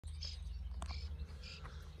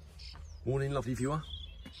Morning, lovely viewer.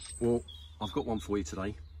 Well, I've got one for you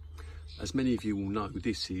today. As many of you will know,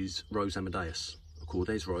 this is Rose Amadeus, a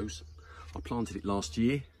Kordes Rose. I planted it last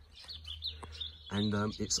year, and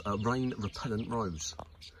it's a rain repellent rose.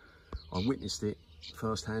 I witnessed it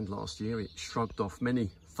firsthand last year. It shrugged off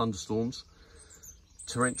many thunderstorms,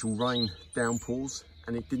 torrential rain downpours,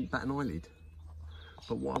 and it didn't bat an eyelid.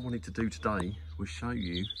 But what I wanted to do today was show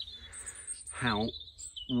you how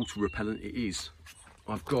water repellent it is.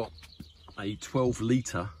 I've got a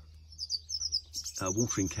 12-litre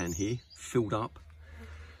watering can here filled up,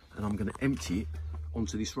 and I'm going to empty it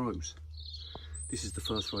onto this rose. This is the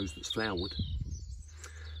first rose that's flowered,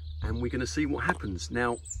 and we're going to see what happens.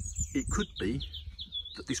 Now, it could be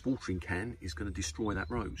that this watering can is going to destroy that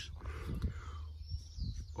rose.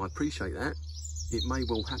 I appreciate that. It may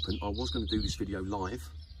well happen. I was going to do this video live,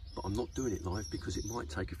 but I'm not doing it live because it might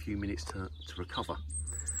take a few minutes to recover.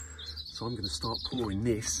 So I'm going to start pouring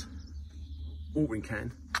this watering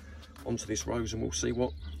can onto this rose, and we'll see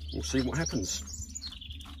what happens.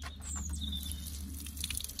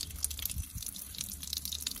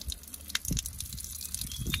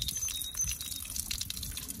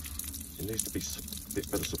 It needs to be a bit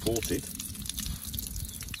better supported.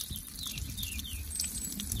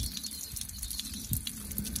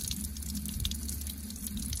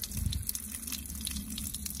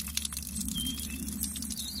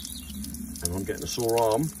 And I'm getting a sore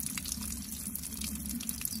arm.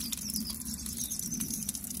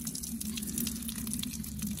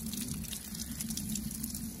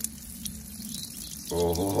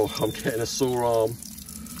 Oh, I'm getting a sore arm.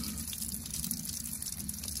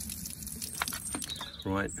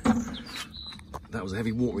 Right, that was a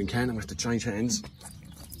heavy watering can. I'm going to have to change hands,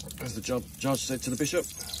 as the judge said to the bishop.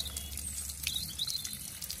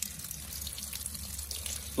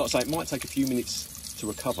 Like I say, it might take a few minutes to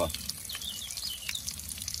recover.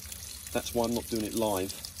 That's why I'm not doing it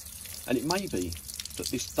live. And it may be that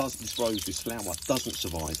this flower doesn't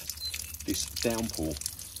survive this downpour.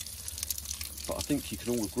 But I think you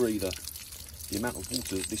can all agree that the amount of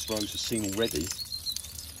water that this rose has seen already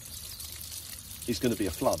is going to be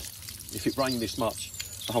a flood. If it rained this much,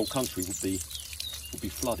 the whole country would be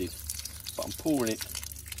flooded. But I'm pouring it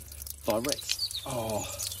direct. Oh,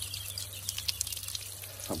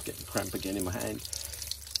 I'm getting cramp again in my hand.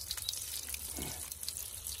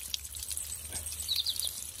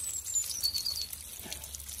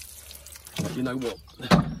 You know what?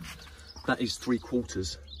 That is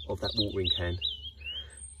 3/4 of that watering can,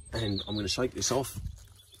 and I'm going to shake this off.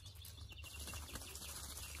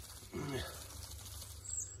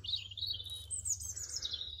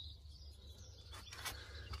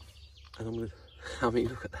 And I'm going to, I mean,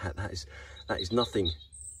 look at that. That is nothing.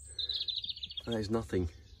 That is nothing.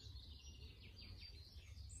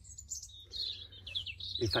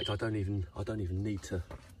 In fact, I don't even need to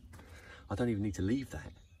leave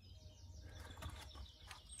that.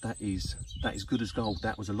 That is good as gold.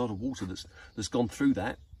 That was a lot of water that's gone through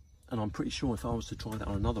that, and I'm pretty sure if I was to try that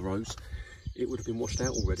on another rose, it would have been washed out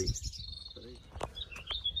already.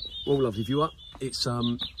 Well, lovely viewer, it's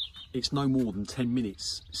no more than 10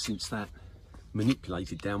 minutes since that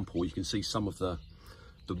manipulated downpour. You can see some of the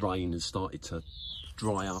rain has started to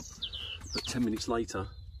dry up, but 10 minutes later,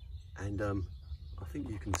 and I think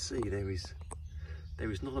you can see there is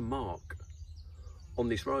not a mark on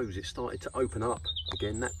this rose. It's started to open up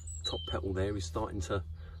again. That top petal there is starting to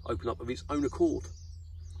open up of its own accord.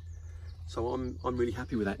 So I'm really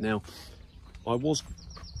happy with that. Now, I was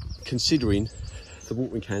considering the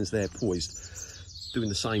watering cans there poised, doing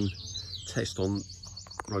the same test on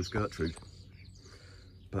Rose Gertrude,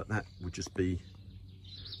 but that would just be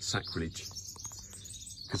sacrilege,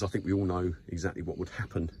 because I think we all know exactly what would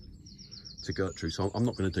happen to Gertrude. So I'm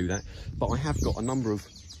not going to do that. But I have got a number of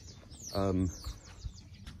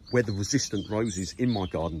weather-resistant roses in my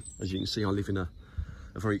garden. As you can see, I live in a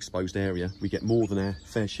very exposed area. We get more than our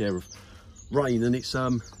fair share of rain, and it's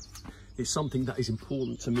something that is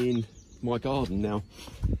important to me in my garden. Now,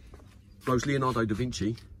 Rose Leonardo da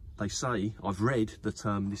Vinci, they say, I've read that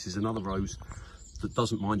this is another rose that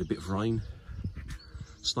doesn't mind a bit of rain.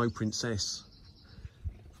 Snow Princess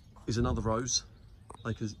is another rose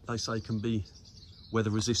they say can be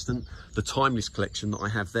weather-resistant. The Timeless collection that I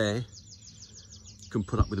have there can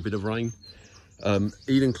put up with a bit of rain.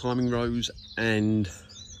 Eden Climbing Rose and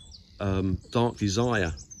Dark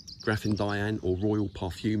Desire, Graffin Diane or Royal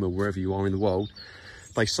Parfumer, wherever you are in the world,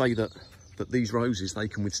 they say that these roses, they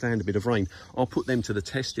can withstand a bit of rain. I'll put them to the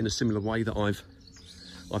test in a similar way that I've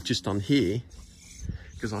just done here,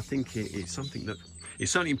 because I think it's something that is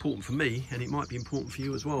certainly important for me, and it might be important for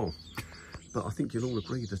you as well. But I think you'll all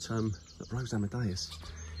agree that Rose Amadeus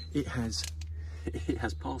it has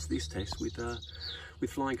passed this test with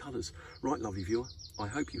flying colours. Right, lovely viewer, I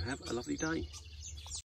hope you have a lovely day.